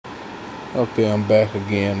Okay, I'm back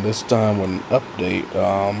again, this time with an update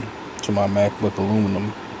to my MacBook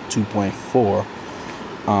Aluminum 2.4.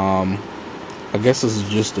 I guess this is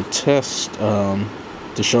just a test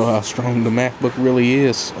to show how strong the MacBook really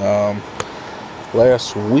is.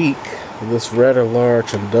 Last week, this rather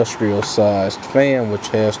large industrial-sized fan, which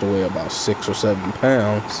has to weigh about 6 or 7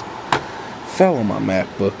 pounds, fell on my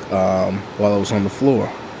MacBook while I was on the floor.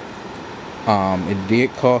 It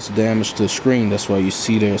did cause damage to the screen. That's why you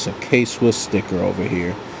see there's a K-Swiss sticker over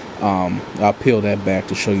here. I'll peel that back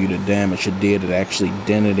to show you the damage it did. It actually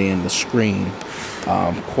dented in the screen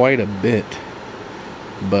quite a bit.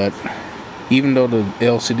 But even though the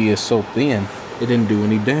LCD is so thin, it didn't do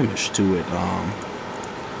any damage to it.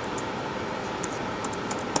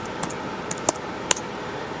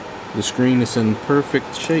 The screen is in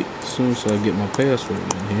perfect shape as soon as I get my password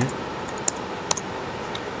in here.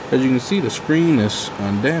 As you can see, the screen is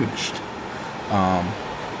undamaged.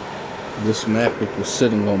 This MacBook was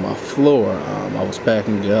sitting on my floor. I was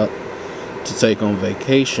packing it up to take on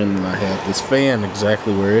vacation, and I had this fan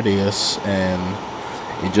exactly where it is, and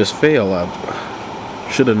it just fell.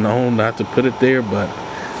 I should have known not to put it there, but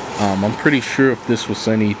I'm pretty sure if this was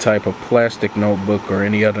any type of plastic notebook or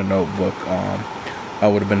any other notebook, I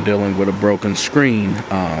would have been dealing with a broken screen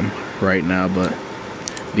right now. But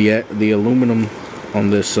the aluminum on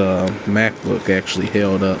this MacBook actually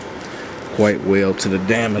held up quite well to the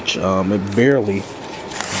damage. It barely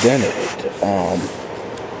dented it. I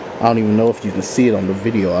don't even know if you can see it on the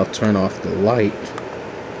video. I'll turn off the light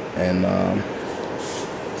and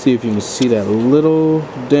see if you can see that little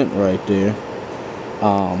dent right there.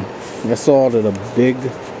 That's all that a big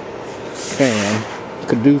fan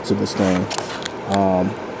could do to this thing.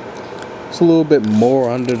 It's a little bit more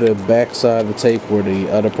under the back side of the tape where the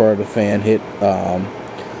other part of the fan hit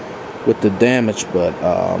with the damage, but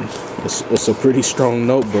it's a pretty strong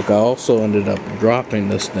notebook. I also ended up dropping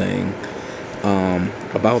this thing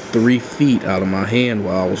about 3 feet out of my hand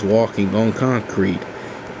while I was walking on concrete,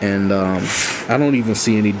 and I don't even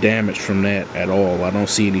see any damage from that at all. I don't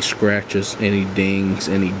see any scratches, any dings,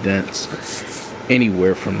 any dents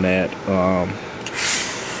anywhere from that.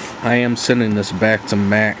 I am sending this back to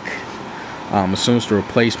Mac as soon as the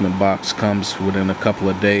replacement box comes within a couple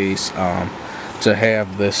of days. To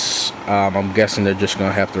have this, I'm guessing they're just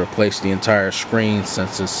gonna have to replace the entire screen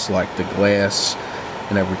since it's like the glass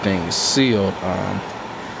and everything is sealed.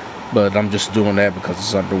 But I'm just doing that because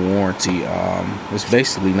it's under warranty. It's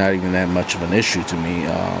basically not even that much of an issue to me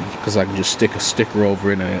because I can just stick a sticker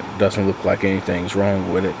over it and it doesn't look like anything's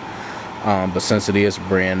wrong with it. But since it is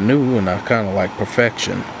brand new and I kind of like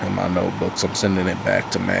perfection in my notebooks, I'm sending it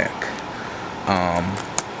back to Mac.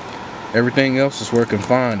 Everything else is working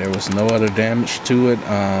fine. There was no other damage to it.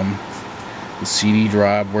 The CD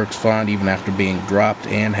drive works fine even after being dropped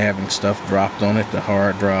and having stuff dropped on it. The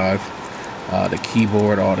hard drive, the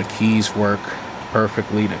keyboard, all the keys work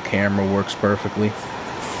perfectly. The camera works perfectly.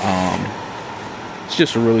 It's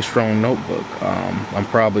just a really strong notebook. I'm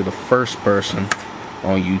probably the first person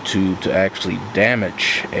on YouTube to actually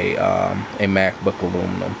damage a MacBook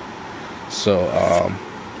Aluminum. So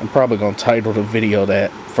I'm probably going to title the video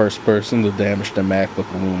that first person to damage the MacBook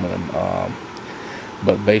Aluminum.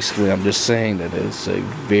 But basically I'm just saying that it's a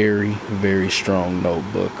very, very strong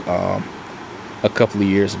notebook. A couple of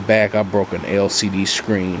years back I broke an LCD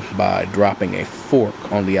screen by dropping a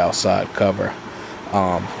fork on the outside cover.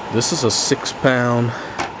 This is a 6-pound,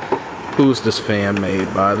 who is this fan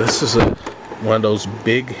made by? This is one of those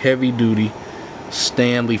big heavy duty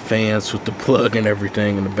Stanley fans with the plug and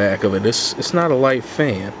everything in the back of it. It's not a light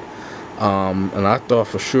fan, and I thought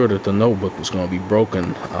for sure that the notebook was going to be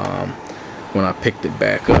broken when I picked it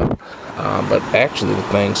back up, but actually the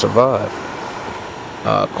thing survived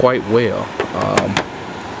quite well.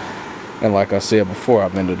 And like I said before,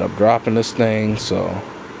 I've ended up dropping this thing, so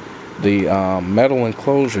the metal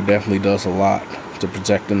enclosure definitely does a lot to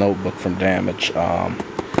protect the notebook from damage.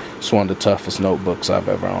 It's one of the toughest notebooks I've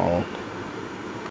ever owned.